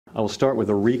I will start with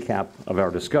a recap of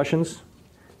our discussions,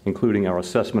 including our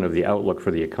assessment of the outlook for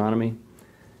the economy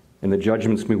and the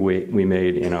judgments we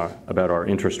made about our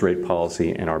interest rate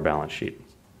policy and our balance sheet.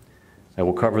 I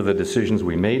will cover the decisions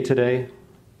we made today,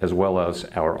 as well as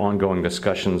our ongoing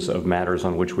discussions of matters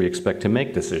on which we expect to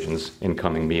make decisions in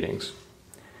coming meetings.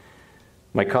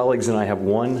 My colleagues and I have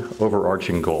one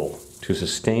overarching goal: to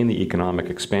sustain the economic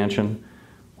expansion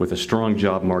with a strong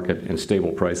job market and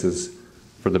stable prices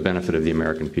for the benefit of the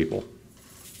American people.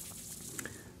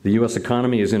 The U.S.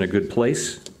 economy is in a good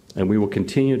place, and we will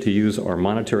continue to use our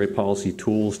monetary policy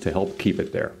tools to help keep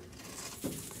it there.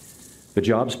 The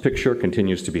jobs picture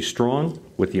continues to be strong,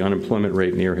 with the unemployment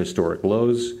rate near historic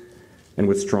lows and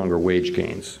with stronger wage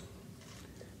gains.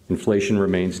 Inflation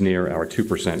remains near our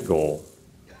 2% goal.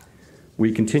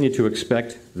 We continue to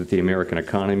expect that the American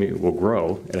economy will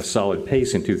grow at a solid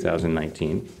pace in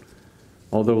 2019,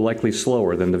 although likely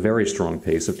slower than the very strong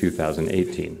pace of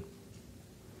 2018.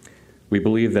 We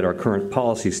believe that our current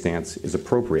policy stance is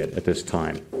appropriate at this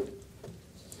time.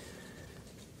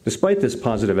 Despite this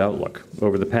positive outlook,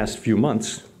 over the past few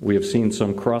months, we have seen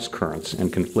some cross-currents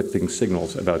and conflicting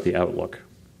signals about the outlook.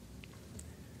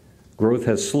 Growth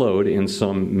has slowed in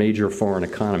some major foreign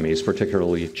economies,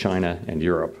 particularly China and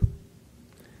Europe.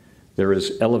 There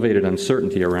is elevated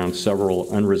uncertainty around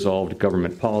several unresolved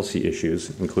government policy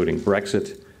issues, including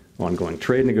Brexit, ongoing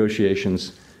trade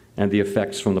negotiations, and the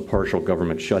effects from the partial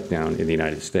government shutdown in the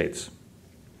United States.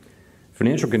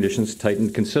 Financial conditions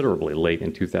tightened considerably late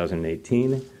in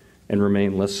 2018 and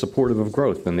remain less supportive of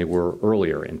growth than they were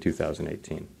earlier in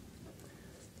 2018.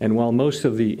 And while most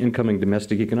of the incoming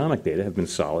domestic economic data have been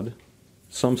solid,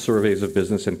 some surveys of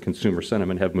business and consumer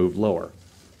sentiment have moved lower,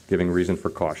 giving reason for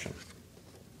caution.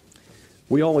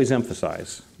 We always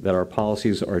emphasize that our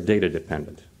policies are data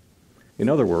dependent. In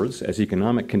other words, as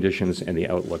economic conditions and the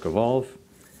outlook evolve,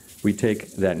 we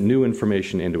take that new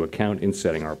information into account in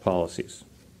setting our policies.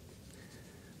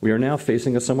 We are now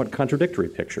facing a somewhat contradictory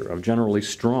picture of generally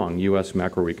strong U.S.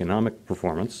 macroeconomic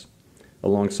performance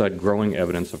alongside growing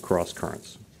evidence of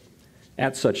cross-currents.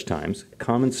 At such times,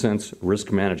 common sense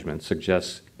risk management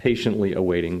suggests patiently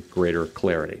awaiting greater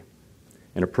clarity,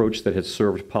 an approach that has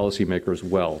served policymakers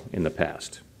well in the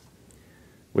past.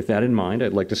 With that in mind,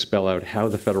 I'd like to spell out how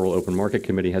the Federal Open Market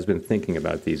Committee has been thinking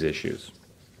about these issues.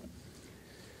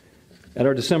 At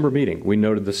our December meeting, we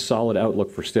noted the solid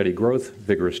outlook for steady growth,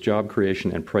 vigorous job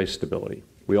creation, and price stability.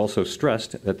 We also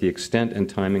stressed that the extent and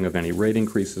timing of any rate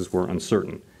increases were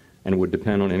uncertain and would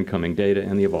depend on incoming data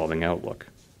and the evolving outlook.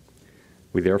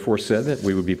 We therefore said that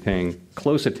we would be paying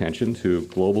close attention to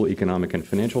global economic and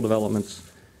financial developments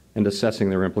and assessing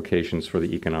their implications for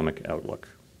the economic outlook.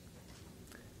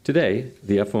 Today,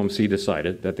 the FOMC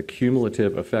decided that the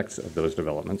cumulative effects of those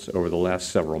developments over the last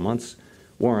several months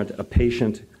warrant a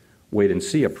patient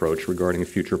wait-and-see approach regarding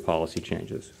future policy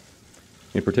changes.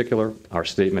 In particular, our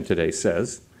statement today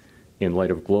says, in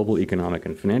light of global economic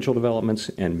and financial developments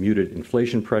and muted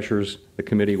inflation pressures, the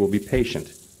committee will be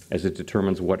patient as it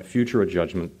determines what future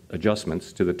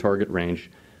adjustments to the target range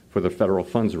for the federal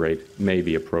funds rate may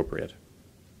be appropriate.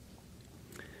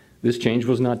 This change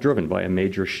was not driven by a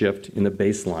major shift in the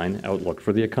baseline outlook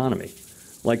for the economy.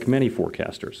 Like many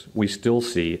forecasters, we still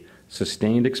see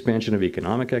sustained expansion of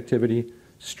economic activity,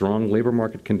 strong labor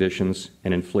market conditions,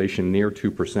 and inflation near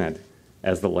 2%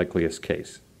 as the likeliest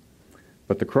case.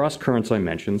 But the cross-currents I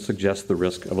mentioned suggest the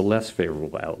risk of a less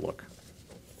favorable outlook.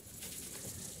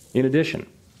 In addition,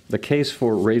 the case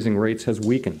for raising rates has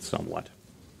weakened somewhat.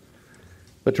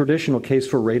 The traditional case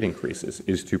for rate increases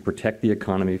is to protect the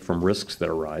economy from risks that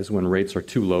arise when rates are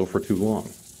too low for too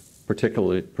long,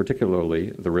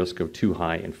 particularly the risk of too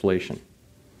high inflation.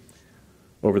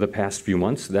 Over the past few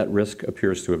months, that risk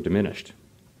appears to have diminished.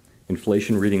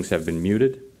 Inflation readings have been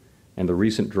muted, and the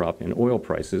recent drop in oil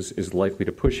prices is likely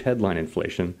to push headline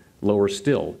inflation lower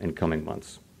still in coming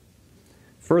months.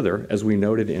 Further, as we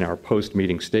noted in our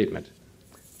post-meeting statement,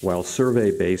 while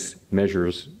survey-based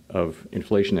measures of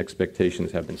inflation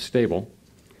expectations have been stable,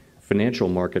 financial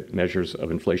market measures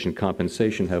of inflation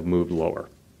compensation have moved lower.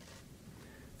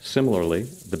 Similarly,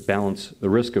 the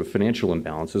risk of financial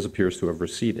imbalances appears to have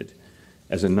receded,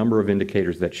 as a number of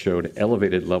indicators that showed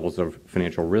elevated levels of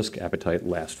financial risk appetite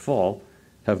last fall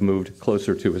have moved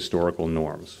closer to historical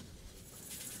norms.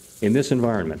 In this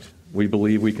environment, we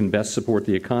believe we can best support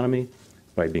the economy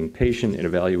by being patient in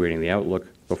evaluating the outlook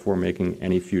before making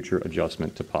any future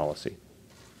adjustment to policy.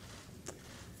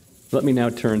 Let me now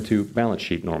turn to balance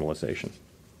sheet normalization.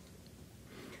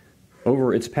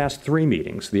 Over its past 3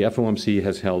 meetings, the FOMC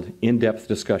has held in-depth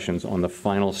discussions on the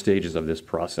final stages of this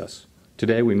process.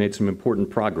 Today, we made some important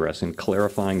progress in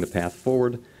clarifying the path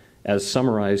forward as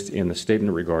summarized in the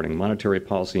statement regarding monetary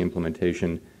policy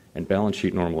implementation and balance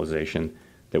sheet normalization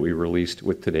that we released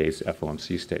with today's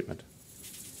FOMC statement.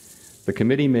 The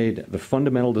committee made the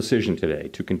fundamental decision today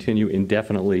to continue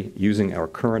indefinitely using our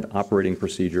current operating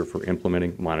procedure for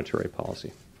implementing monetary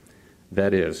policy.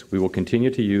 That is, we will continue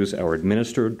to use our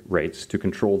administered rates to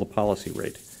control the policy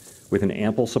rate with an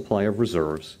ample supply of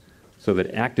reserves so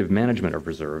that active management of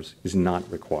reserves is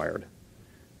not required.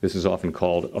 This is often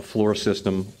called a floor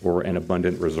system or an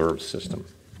abundant reserves system.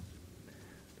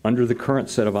 Under the current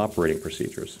set of operating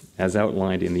procedures, as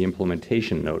outlined in the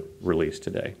implementation note released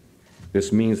today,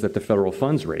 this means that the federal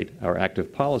funds rate, our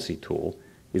active policy tool,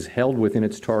 is held within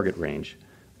its target range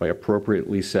by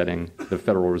appropriately setting the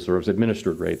Federal Reserve's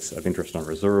administered rates of interest on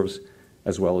reserves,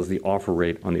 as well as the offer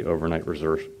rate on the overnight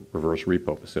reverse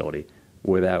repo facility,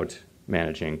 without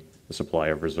managing the supply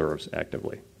of reserves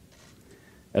actively.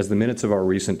 As the minutes of our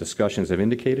recent discussions have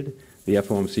indicated, the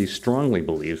FOMC strongly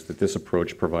believes that this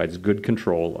approach provides good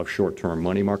control of short-term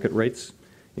money market rates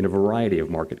in a variety of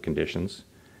market conditions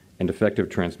and effective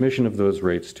transmission of those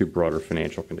rates to broader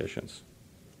financial conditions.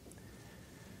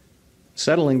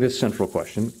 Settling this central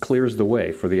question clears the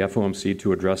way for the FOMC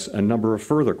to address a number of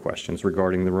further questions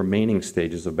regarding the remaining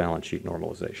stages of balance sheet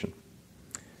normalization.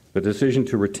 The decision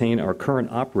to retain our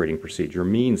current operating procedure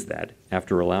means that,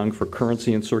 after allowing for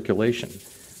currency in circulation,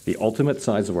 the ultimate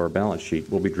size of our balance sheet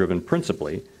will be driven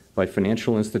principally by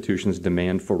financial institutions'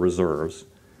 demand for reserves,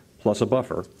 plus a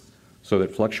buffer, so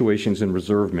that fluctuations in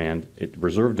reserve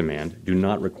demand do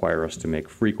not require us to make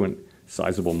frequent,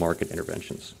 sizable market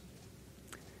interventions.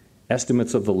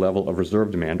 Estimates of the level of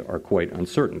reserve demand are quite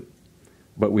uncertain,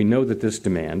 but we know that this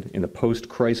demand in the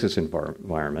post-crisis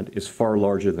environment is far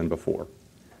larger than before.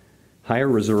 Higher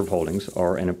reserve holdings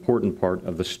are an important part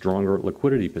of the stronger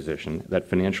liquidity position that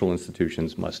financial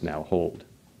institutions must now hold.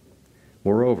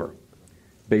 Moreover,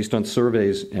 based on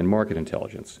surveys and market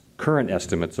intelligence, current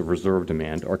estimates of reserve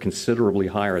demand are considerably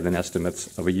higher than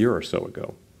estimates of a year or so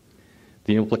ago.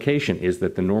 The implication is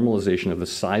that the normalization of the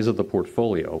size of the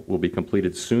portfolio will be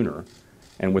completed sooner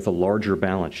and with a larger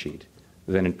balance sheet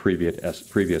than in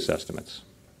previous estimates.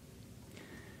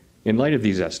 In light of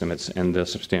these estimates and the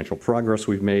substantial progress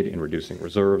we've made in reducing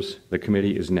reserves, the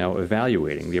committee is now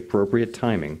evaluating the appropriate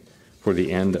timing for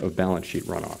the end of balance sheet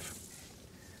runoff.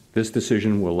 This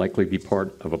decision will likely be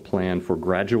part of a plan for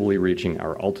gradually reaching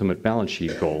our ultimate balance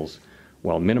sheet goals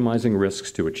while minimizing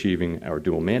risks to achieving our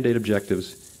dual mandate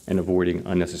objectives and avoiding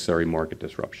unnecessary market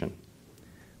disruption.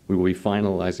 We will be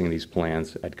finalizing these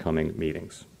plans at coming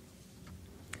meetings.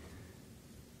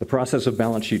 The process of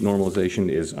balance sheet normalization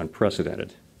is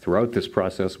unprecedented. Throughout this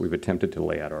process, we've attempted to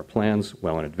lay out our plans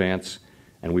well in advance,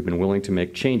 and we've been willing to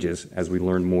make changes as we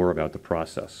learn more about the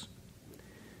process.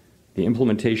 The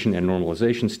implementation and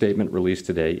normalization statement released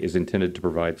today is intended to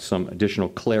provide some additional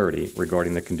clarity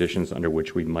regarding the conditions under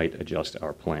which we might adjust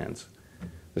our plans.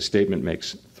 The statement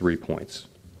makes 3 points.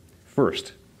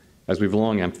 First, as we've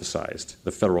long emphasized,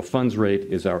 the federal funds rate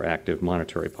is our active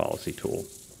monetary policy tool.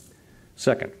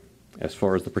 Second, as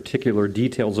far as the particular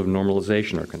details of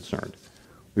normalization are concerned,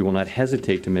 we will not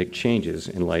hesitate to make changes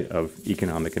in light of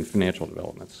economic and financial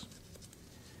developments.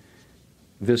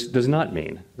 This does not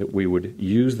mean that we would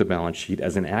use the balance sheet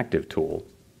as an active tool,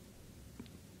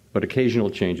 but occasional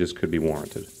changes could be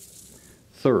warranted.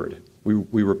 Third,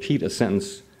 we repeat a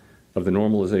sentence of the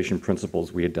normalization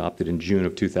principles we adopted in June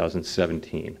of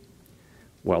 2017.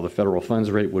 While the federal funds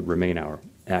rate would remain our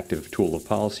active tool of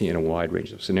policy in a wide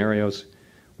range of scenarios,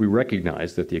 we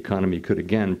recognize that the economy could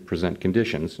again present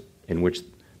conditions in which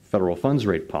federal funds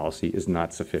rate policy is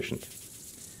not sufficient.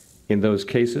 In those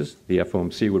cases, the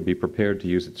FOMC would be prepared to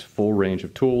use its full range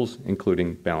of tools,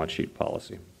 including balance sheet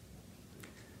policy.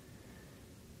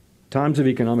 Times of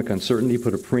economic uncertainty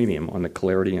put a premium on the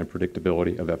clarity and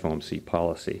predictability of FOMC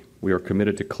policy. We are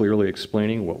committed to clearly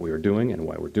explaining what we are doing and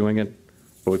why we're doing it,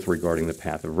 both regarding the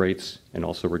path of rates and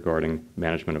also regarding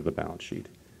management of the balance sheet.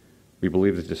 We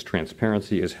believe that this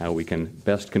transparency is how we can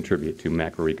best contribute to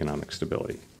macroeconomic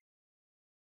stability.